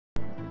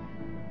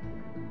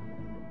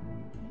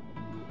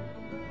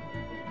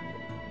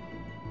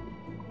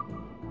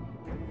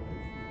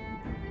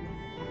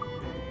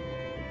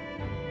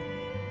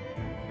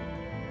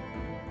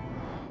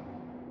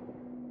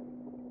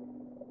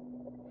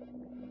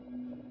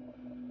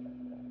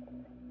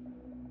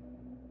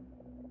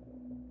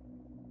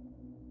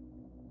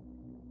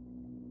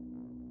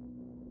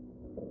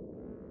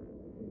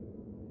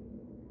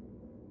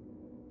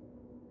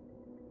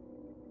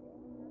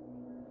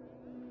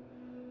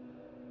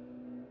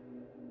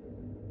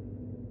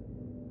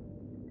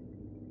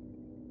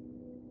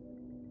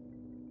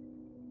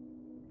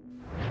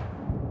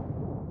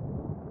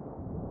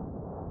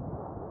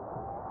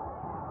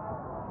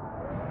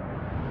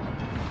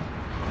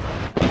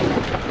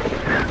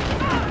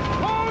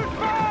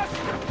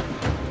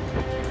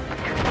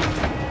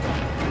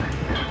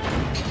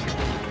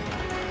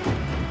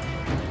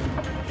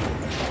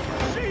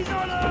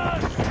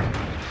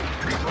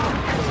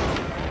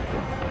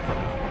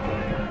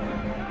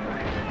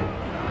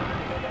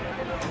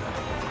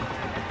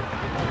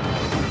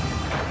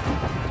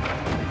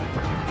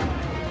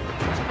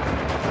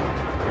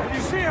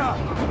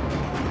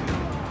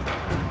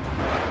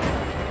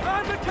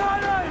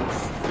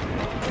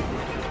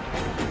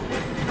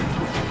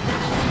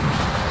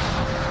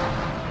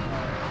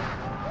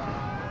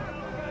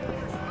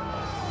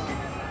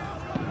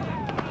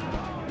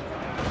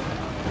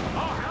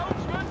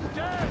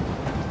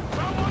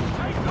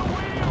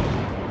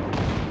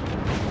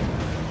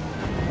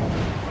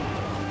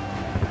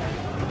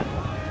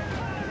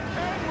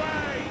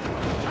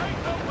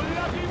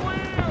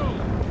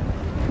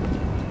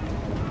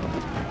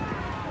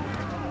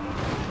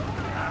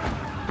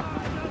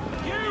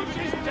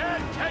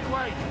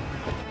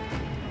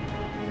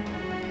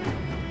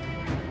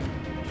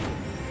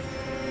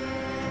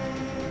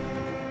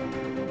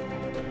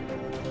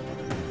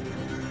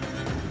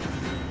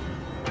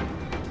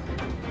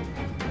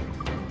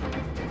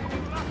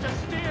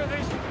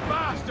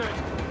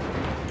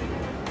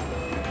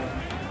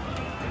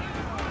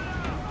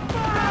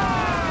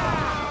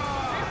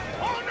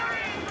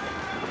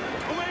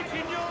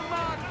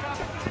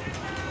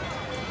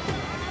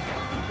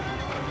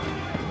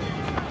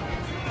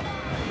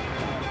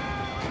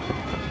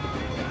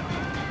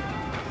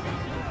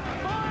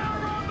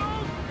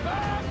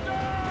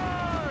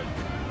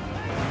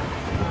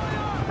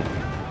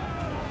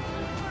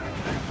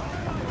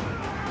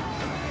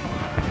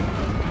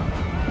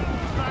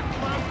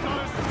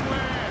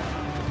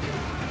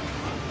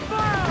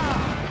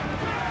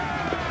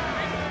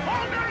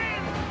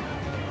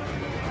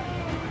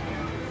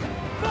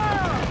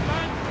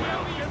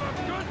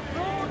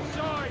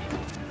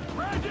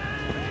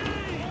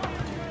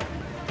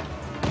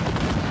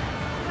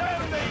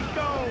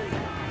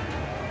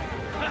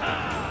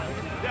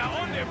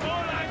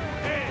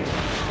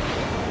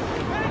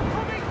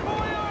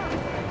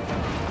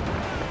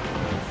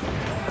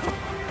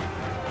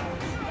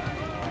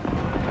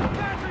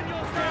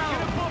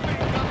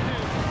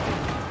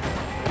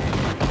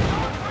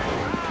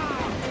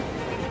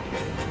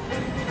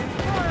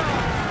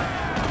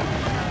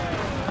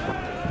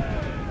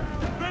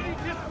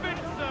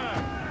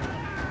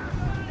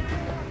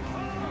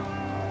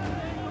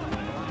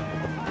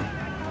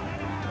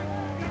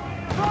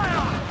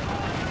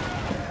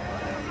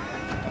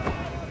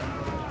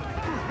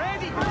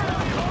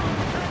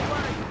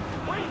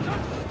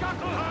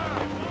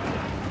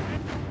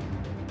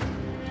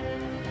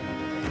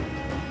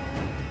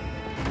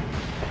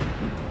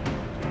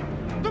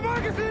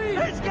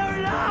Let's go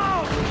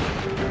now!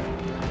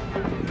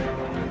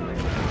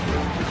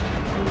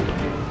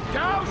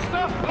 Douse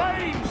the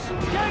flames!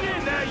 Get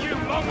in there, you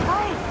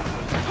mongrel!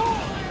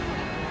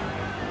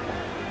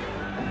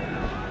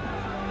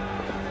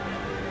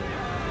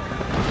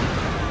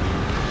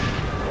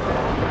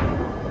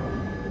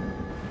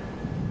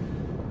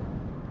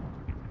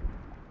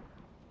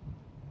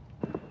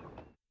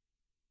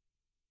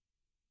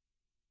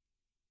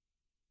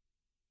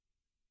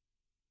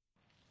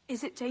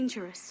 Is it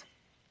dangerous?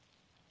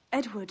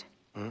 Edward?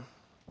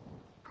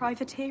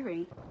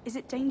 Privateering, is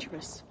it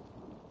dangerous?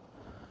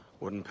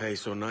 Wouldn't pay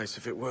so nice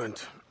if it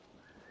weren't.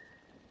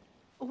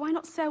 Why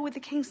not sail with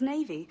the King's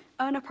Navy?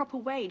 Earn a proper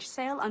wage,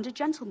 sail under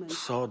gentlemen.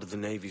 Sod the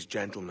Navy's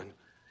gentlemen.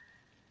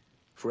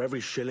 For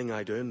every shilling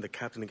I'd earn, the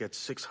captain gets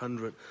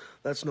 600.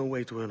 That's no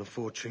way to earn a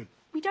fortune.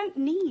 We don't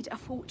need a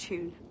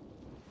fortune.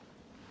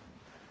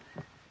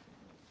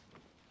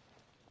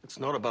 It's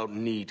not about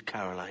need,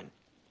 Caroline.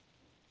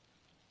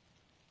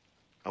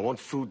 I want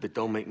food that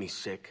don't make me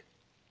sick.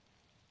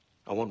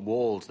 I want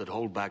walls that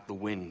hold back the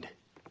wind.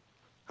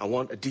 I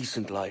want a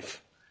decent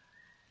life.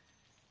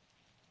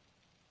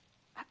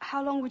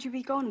 How long would you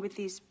be gone with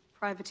these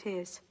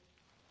privateers?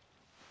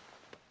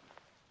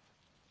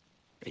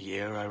 A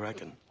year, I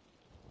reckon.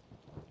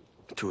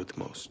 2 at the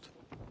most.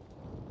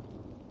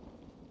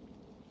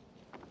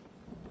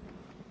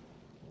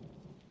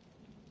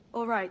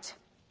 All right.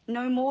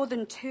 No more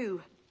than 2.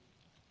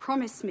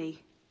 Promise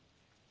me.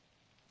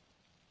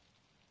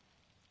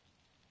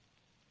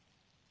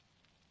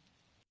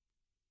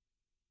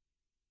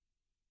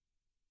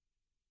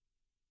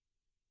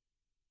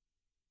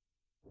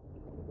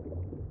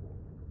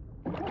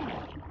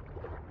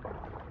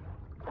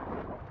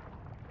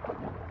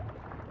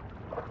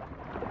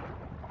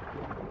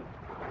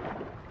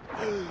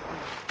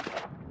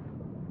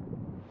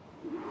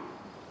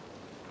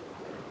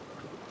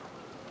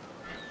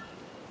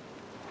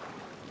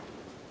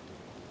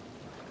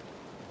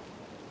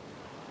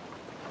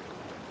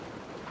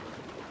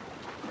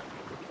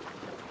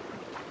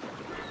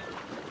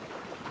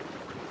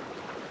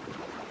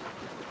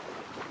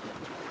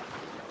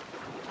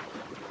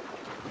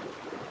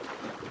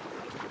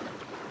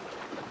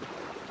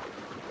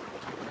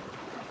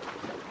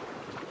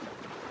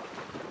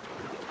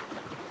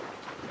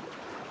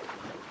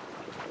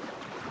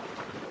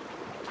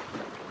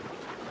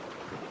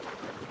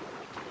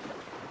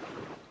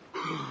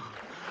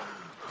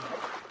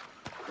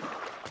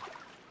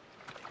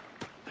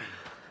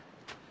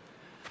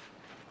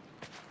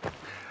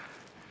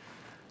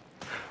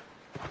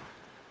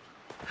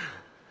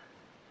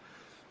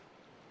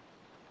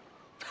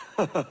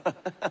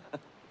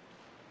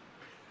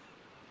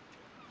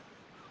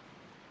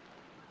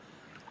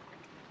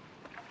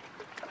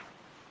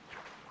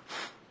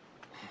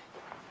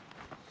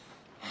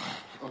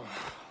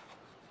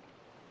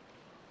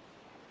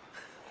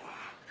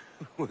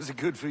 Was it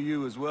good for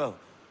you as well?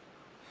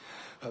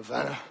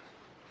 Havana.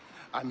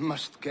 I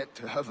must get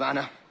to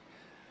Havana.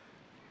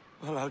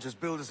 Well, I'll just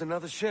build us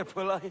another ship,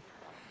 will I?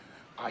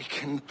 I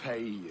can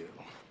pay you.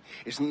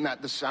 Isn't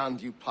that the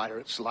sound you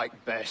pirates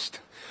like best?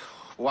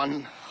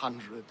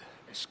 100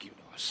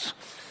 escudos.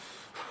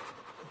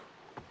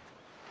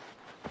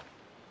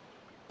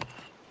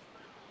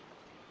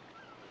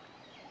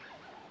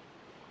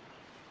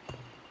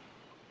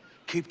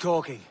 Keep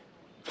talking.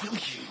 Will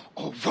you,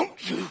 or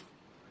won't you?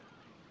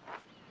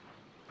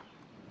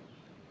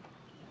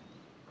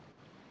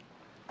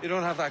 You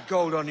don't have that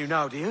gold on you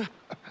now, do you?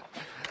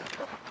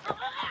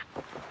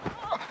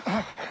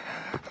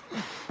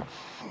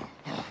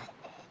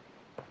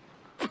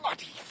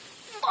 Bloody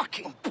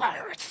fucking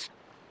pirates!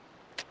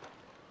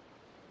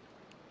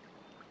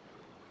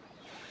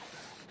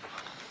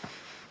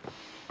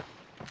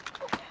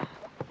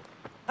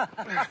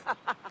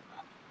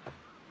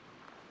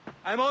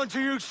 I'm on to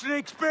you,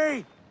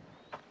 Snakesby!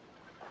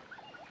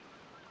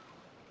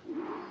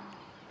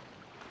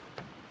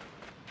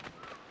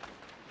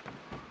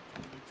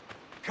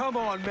 Come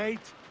on, mate.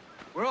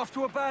 We're off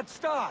to a bad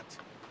start.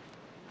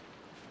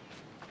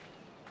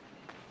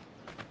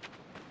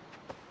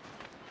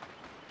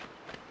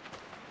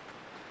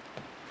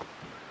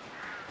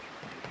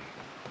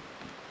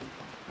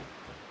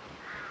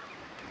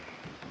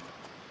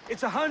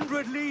 It's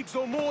 100 leagues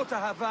or more to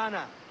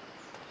Havana.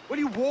 Will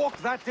you walk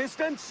that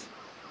distance?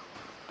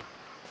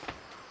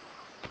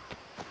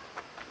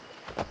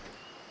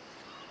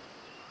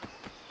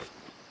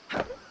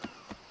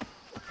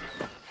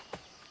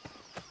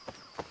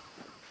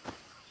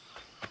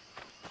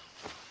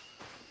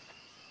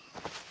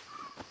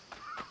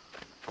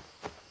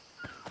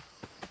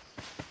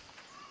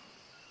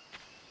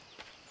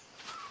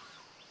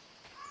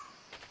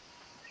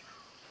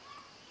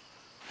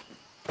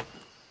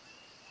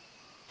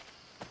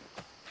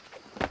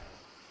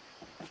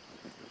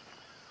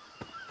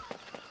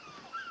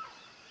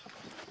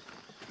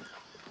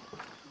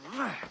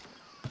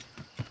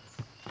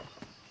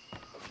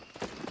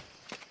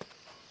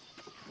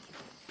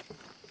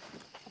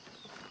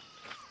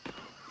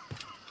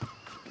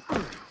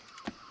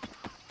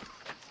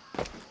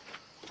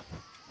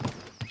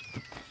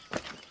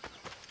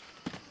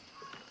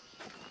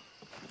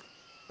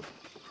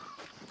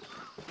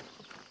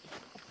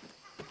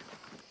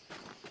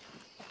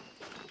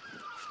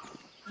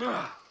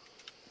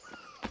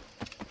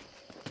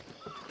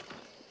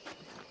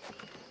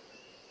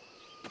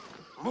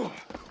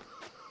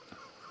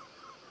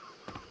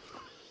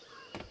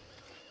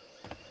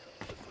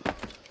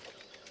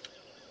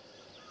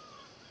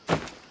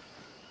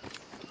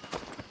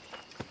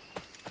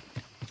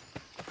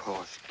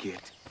 Posh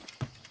git.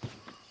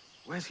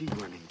 Where's he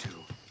running to?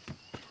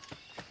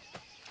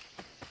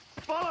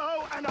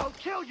 Follow and I'll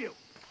kill you!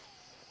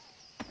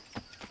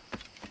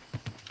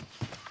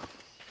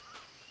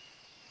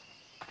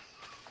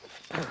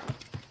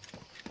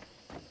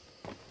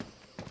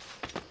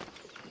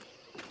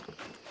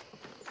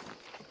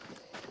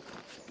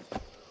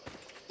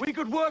 We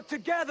could work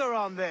together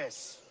on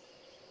this!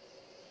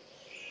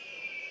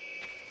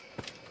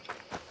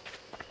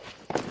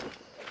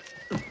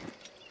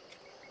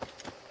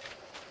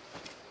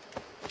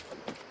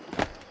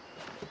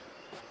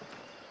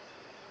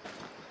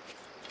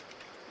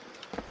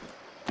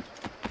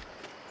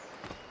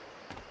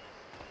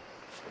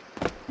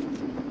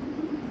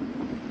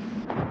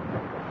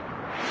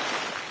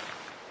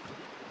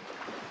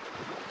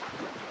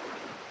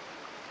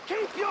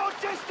 Keep your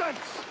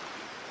distance!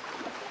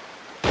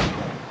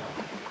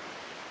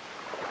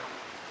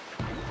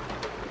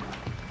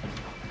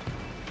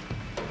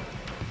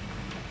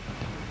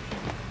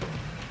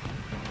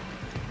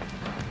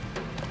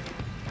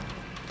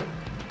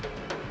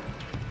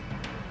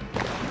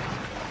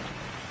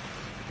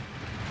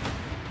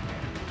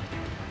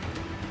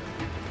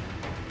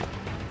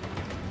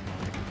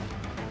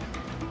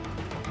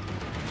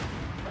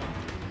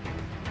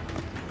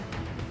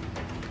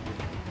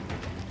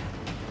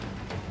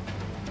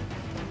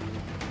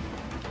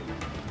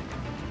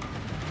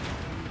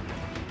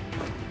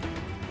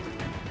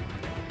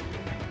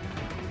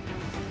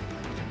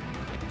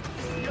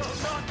 You're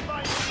not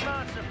fighting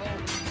merciful!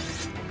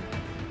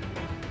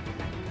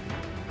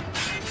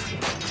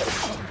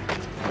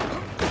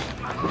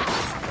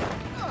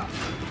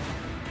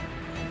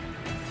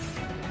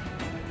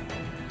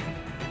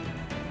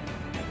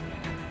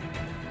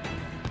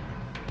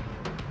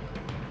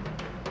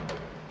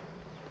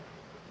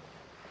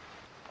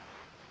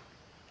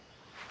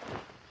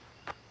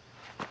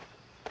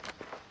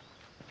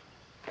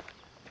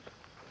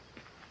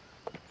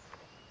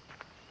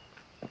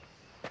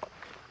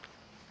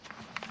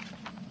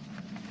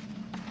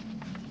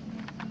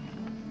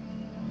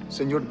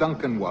 Senor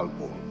Duncan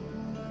Walpole,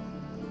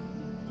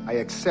 I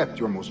accept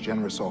your most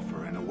generous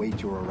offer and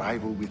await your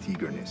arrival with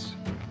eagerness.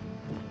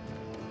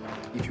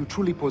 If you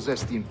truly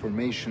possess the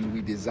information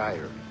we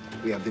desire,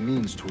 we have the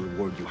means to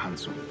reward you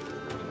handsomely.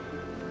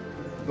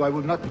 Though I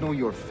will not know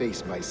your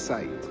face by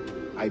sight,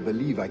 I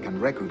believe I can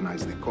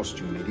recognize the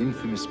costume made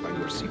infamous by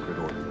your secret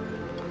order.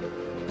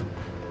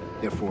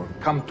 Therefore,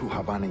 come to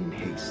Havana in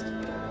haste,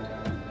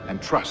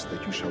 and trust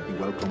that you shall be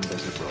welcomed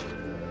as a brother.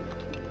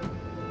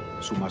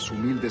 Su más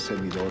humilde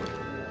servidor,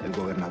 el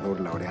gobernador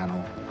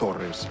Laureano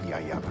Torres y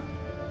Ayala.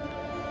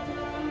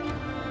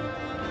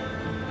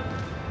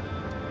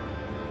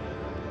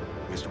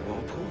 Mr.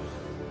 Walpole,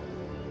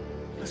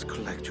 let's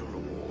collect your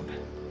reward.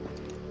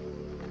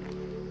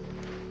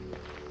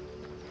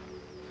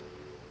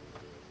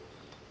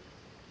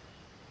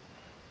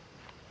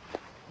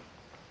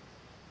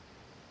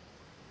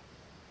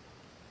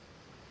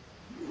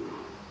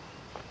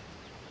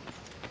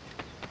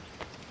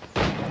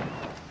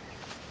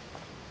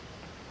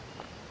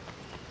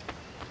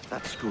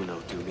 That schooner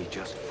will do me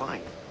just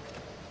fine.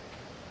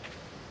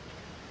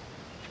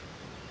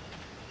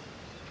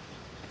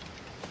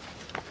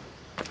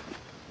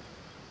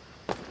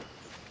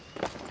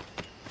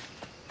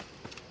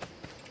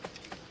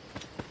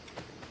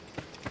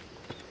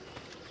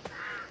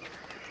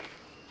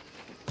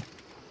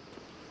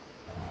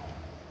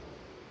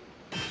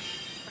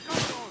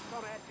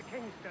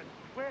 Kingston.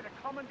 We're to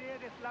commandeer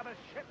this lavish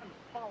ship and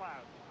fall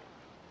out.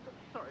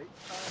 Sorry,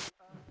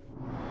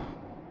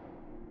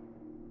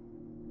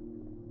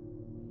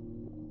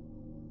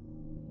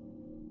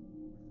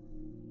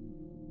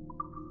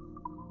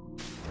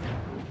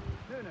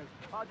 No,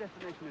 our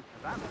destination is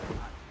Havana.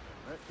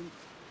 Merchants.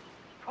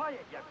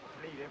 Quiet, you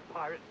bleeding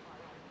pirates.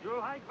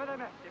 You'll hang for the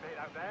mess you made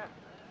out there.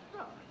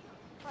 No,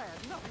 I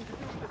had nothing to do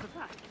with this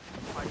attack.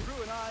 My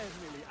crew and I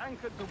have merely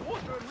anchored the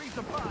water and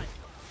resupply.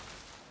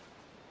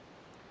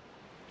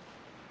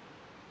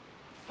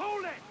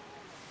 Hold it!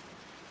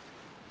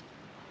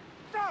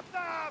 Stop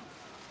them!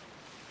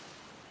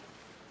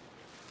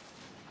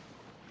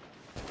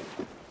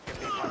 Give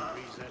me one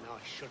reason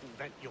I shouldn't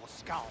vent your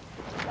skull.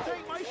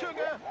 Take my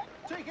sugar!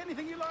 Take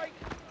anything you like!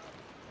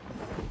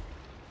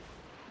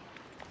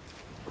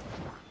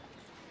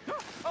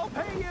 I'll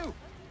pay you!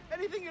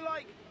 Anything you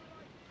like!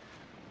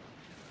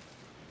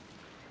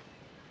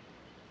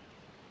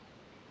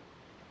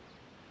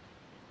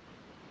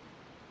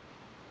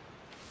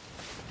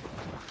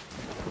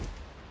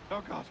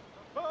 Oh, God!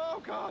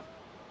 Oh, God!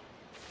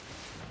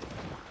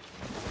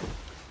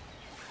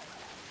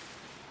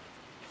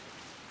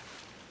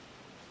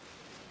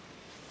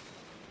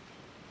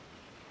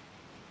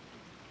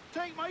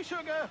 Take my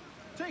sugar!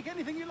 Take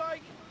anything you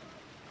like!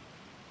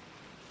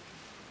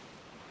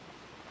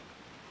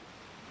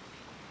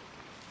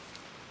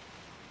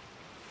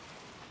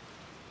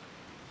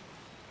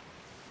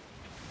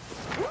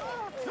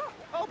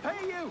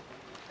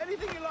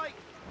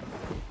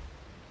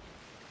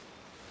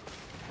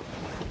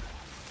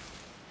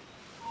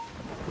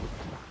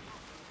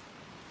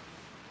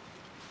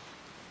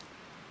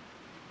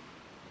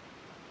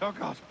 Oh,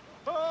 God.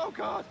 Oh,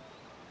 God.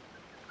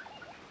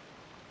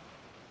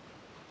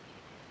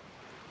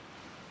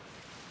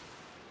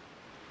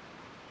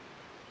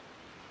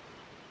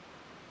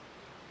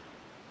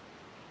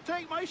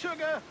 Take my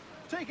sugar!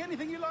 Take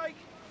anything you like!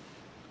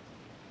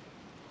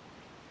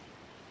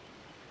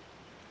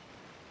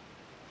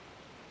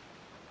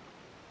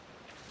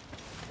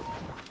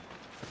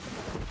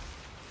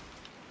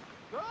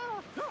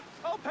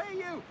 I'll pay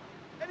you!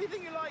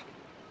 Anything you like!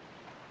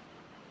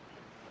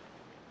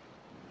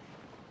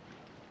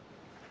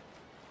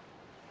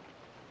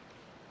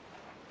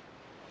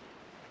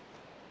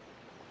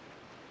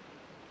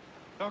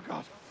 Oh,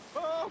 God.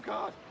 Oh,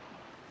 God.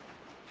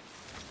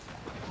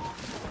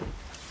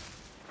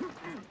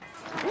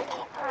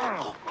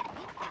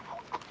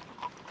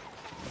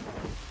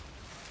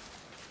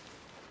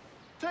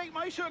 Take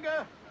my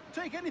sugar!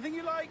 Take anything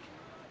you like!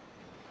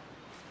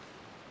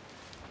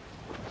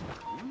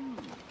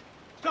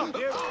 Stop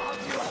you! You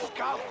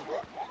scum!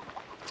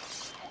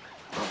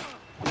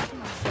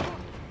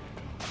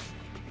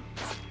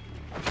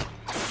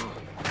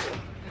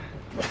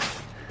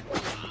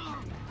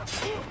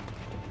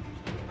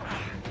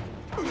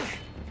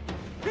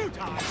 You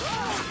time!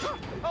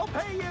 I'll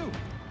pay you!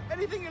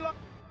 Anything you like!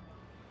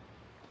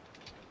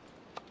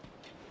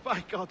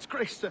 By God's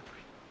grace, sir,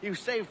 you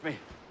saved me.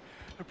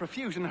 A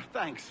profusion of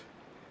thanks.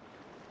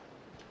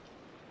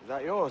 Is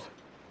that yours?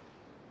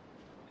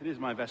 It is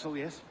my vessel,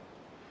 yes.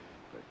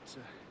 But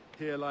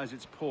here lies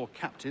its poor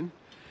captain,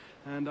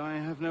 and I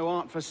have no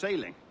art for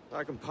sailing.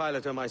 I can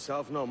pilot her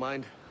myself, no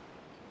mind.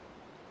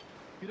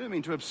 You don't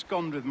mean to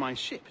abscond with my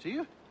ship, do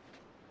you?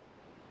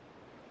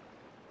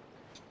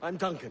 I'm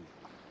Duncan.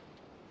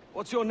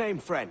 What's your name,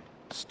 friend?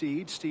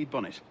 Steed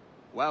Bonnet.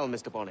 Well,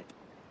 Mr. Bonnet,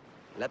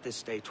 let this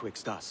stay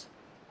twixt us.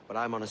 But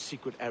I'm on a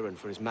secret errand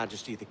for His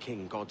Majesty the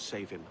King, God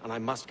save him, and I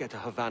must get to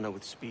Havana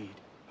with speed.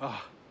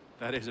 Ah,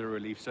 that is a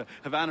relief, sir.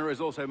 Havana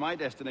is also my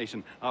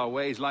destination. Our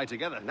ways lie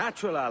together.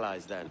 Natural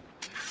allies, then.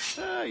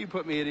 Ah, you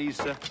put me at ease,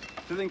 sir.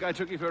 To think I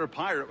took you for a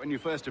pirate when you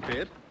first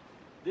appeared.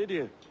 Did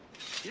you?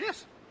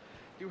 Yes.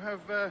 You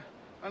have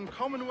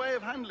uncommon way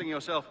of handling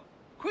yourself.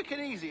 Quick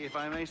and easy, if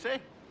I may say.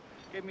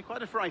 Gave me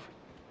quite a fright.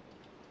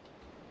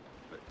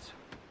 But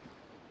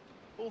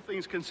all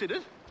things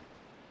considered,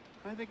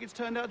 I think it's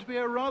turned out to be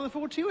a rather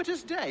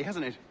fortuitous day,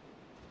 hasn't it?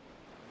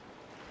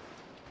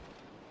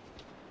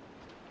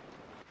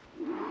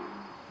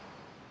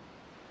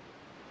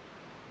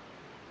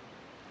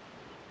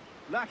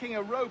 Lacking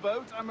a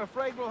rowboat, I'm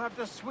afraid we'll have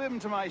to swim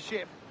to my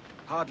ship.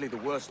 Hardly the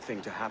worst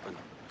thing to happen.